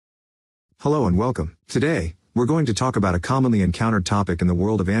Hello and welcome. Today, we're going to talk about a commonly encountered topic in the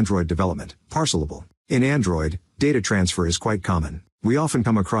world of Android development, parcelable. In Android, data transfer is quite common. We often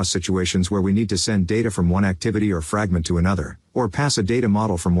come across situations where we need to send data from one activity or fragment to another, or pass a data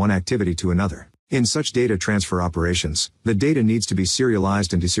model from one activity to another. In such data transfer operations, the data needs to be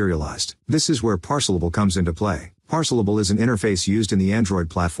serialized and deserialized. This is where Parcelable comes into play. Parcelable is an interface used in the Android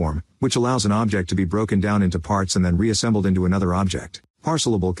platform, which allows an object to be broken down into parts and then reassembled into another object.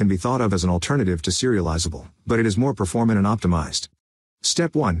 Parcelable can be thought of as an alternative to serializable, but it is more performant and optimized.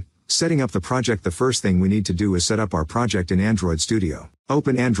 Step 1. Setting up the project. The first thing we need to do is set up our project in Android Studio.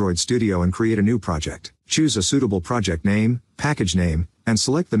 Open Android Studio and create a new project. Choose a suitable project name, package name, and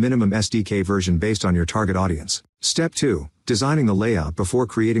select the minimum SDK version based on your target audience. Step 2. Designing the layout. Before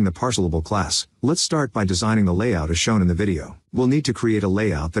creating the Parcelable class, let's start by designing the layout as shown in the video. We'll need to create a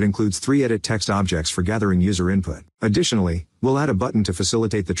layout that includes 3 edit text objects for gathering user input. Additionally, we'll add a button to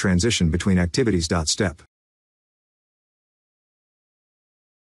facilitate the transition between activities. Step.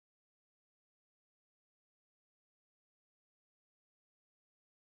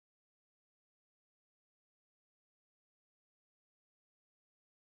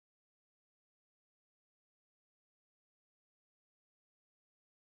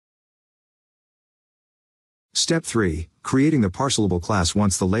 Step 3. Creating the Parcelable class.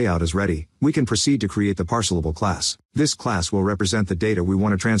 Once the layout is ready, we can proceed to create the Parcelable class. This class will represent the data we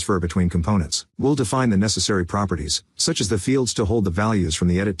want to transfer between components. We'll define the necessary properties, such as the fields to hold the values from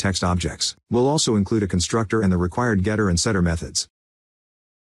the edit text objects. We'll also include a constructor and the required getter and setter methods.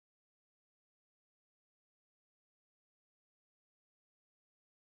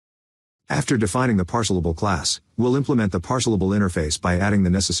 After defining the Parcelable class, we'll implement the Parcelable interface by adding the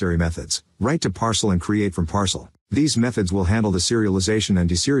necessary methods. Write to parcel and create from parcel. These methods will handle the serialization and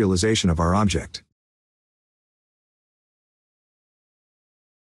deserialization of our object.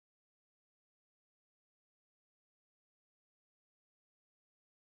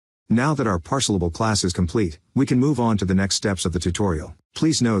 Now that our Parcelable class is complete, we can move on to the next steps of the tutorial.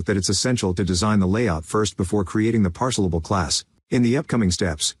 Please note that it's essential to design the layout first before creating the Parcelable class. In the upcoming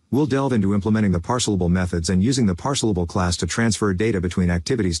steps, we'll delve into implementing the Parcelable methods and using the Parcelable class to transfer data between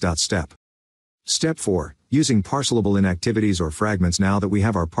activities. Step 4. Using Parcelable in activities or fragments. Now that we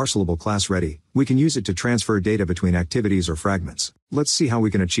have our Parcelable class ready, we can use it to transfer data between activities or fragments. Let's see how we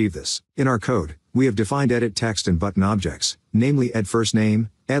can achieve this. In our code, we have defined edit text and button objects, namely ed first name,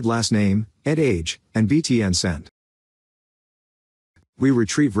 ed last name, ed age, and btn send. We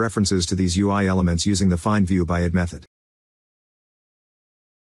retrieve references to these UI elements using the findViewByEd method.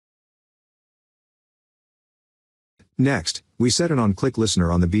 Next, we set an on-click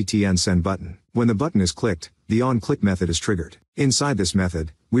listener on the btn send button. When the button is clicked, the on-click method is triggered. Inside this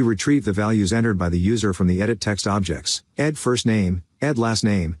method, we retrieve the values entered by the user from the edit text objects, ed first name, ed last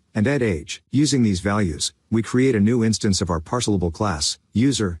name, and ed age. Using these values, we create a new instance of our Parcelable class,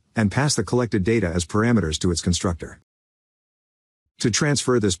 user, and pass the collected data as parameters to its constructor. To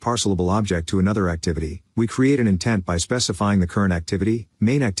transfer this Parcelable object to another activity, we create an intent by specifying the current activity,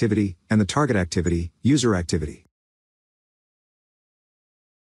 main activity, and the target activity, user activity.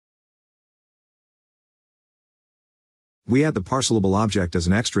 We add the Parcelable object as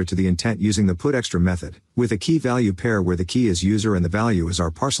an extra to the intent using the putExtra method, with a key value pair where the key is user and the value is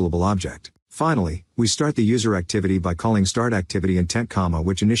our Parcelable object. Finally, we start the user activity by calling start activity intent,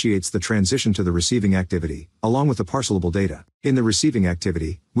 which initiates the transition to the receiving activity, along with the Parcelable data. In the receiving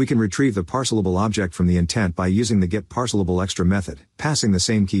activity, we can retrieve the Parcelable object from the intent by using the getParcelableExtra method, passing the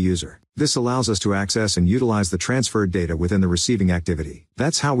same key user. This allows us to access and utilize the transferred data within the receiving activity.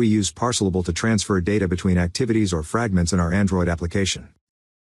 That's how we use Parcelable to transfer data between activities or fragments in our Android application.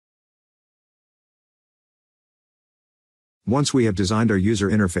 Once we have designed our user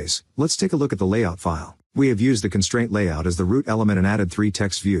interface, let's take a look at the layout file. We have used the constraint layout as the root element and added 3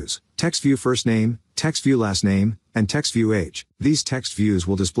 text views: text view first name, text view last name, and text view age. These text views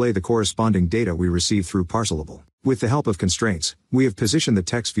will display the corresponding data we receive through Parcelable. With the help of constraints, we have positioned the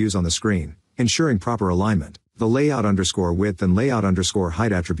text views on the screen, ensuring proper alignment. The layout_width and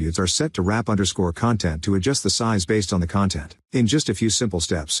layout_height attributes are set to wrap_content to adjust the size based on the content. In just a few simple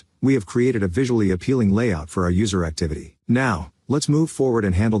steps, we have created a visually appealing layout for our user activity. Now, let's move forward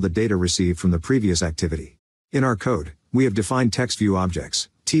and handle the data received from the previous activity. In our code, we have defined text view objects,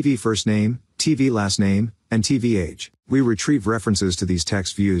 TV first name, TV last name, and TV age. We retrieve references to these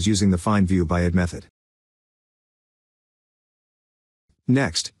text views using the findViewByEd method.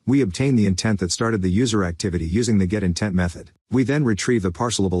 Next, we obtain the intent that started the user activity using the getIntent method. We then retrieve the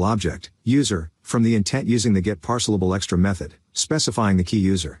Parcelable object, user, from the intent using the getParcelableExtra method, specifying the key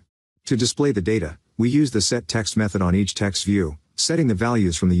user. To display the data, we use the setText method on each text view, setting the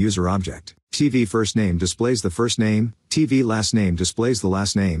values from the user object. TV first name displays the first name, TV last name displays the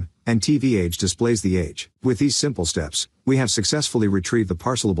last name, and TV age displays the age. With these simple steps, we have successfully retrieved the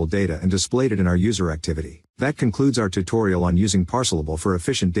parcelable data and displayed it in our user activity. That concludes our tutorial on using Parcelable for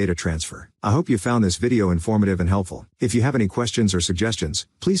efficient data transfer. I hope you found this video informative and helpful. If you have any questions or suggestions,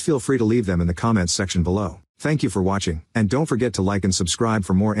 please feel free to leave them in the comments section below. Thank you for watching, and don't forget to like and subscribe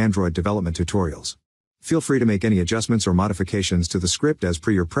for more Android development tutorials. Feel free to make any adjustments or modifications to the script as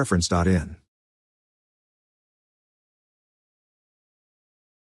per your preference. In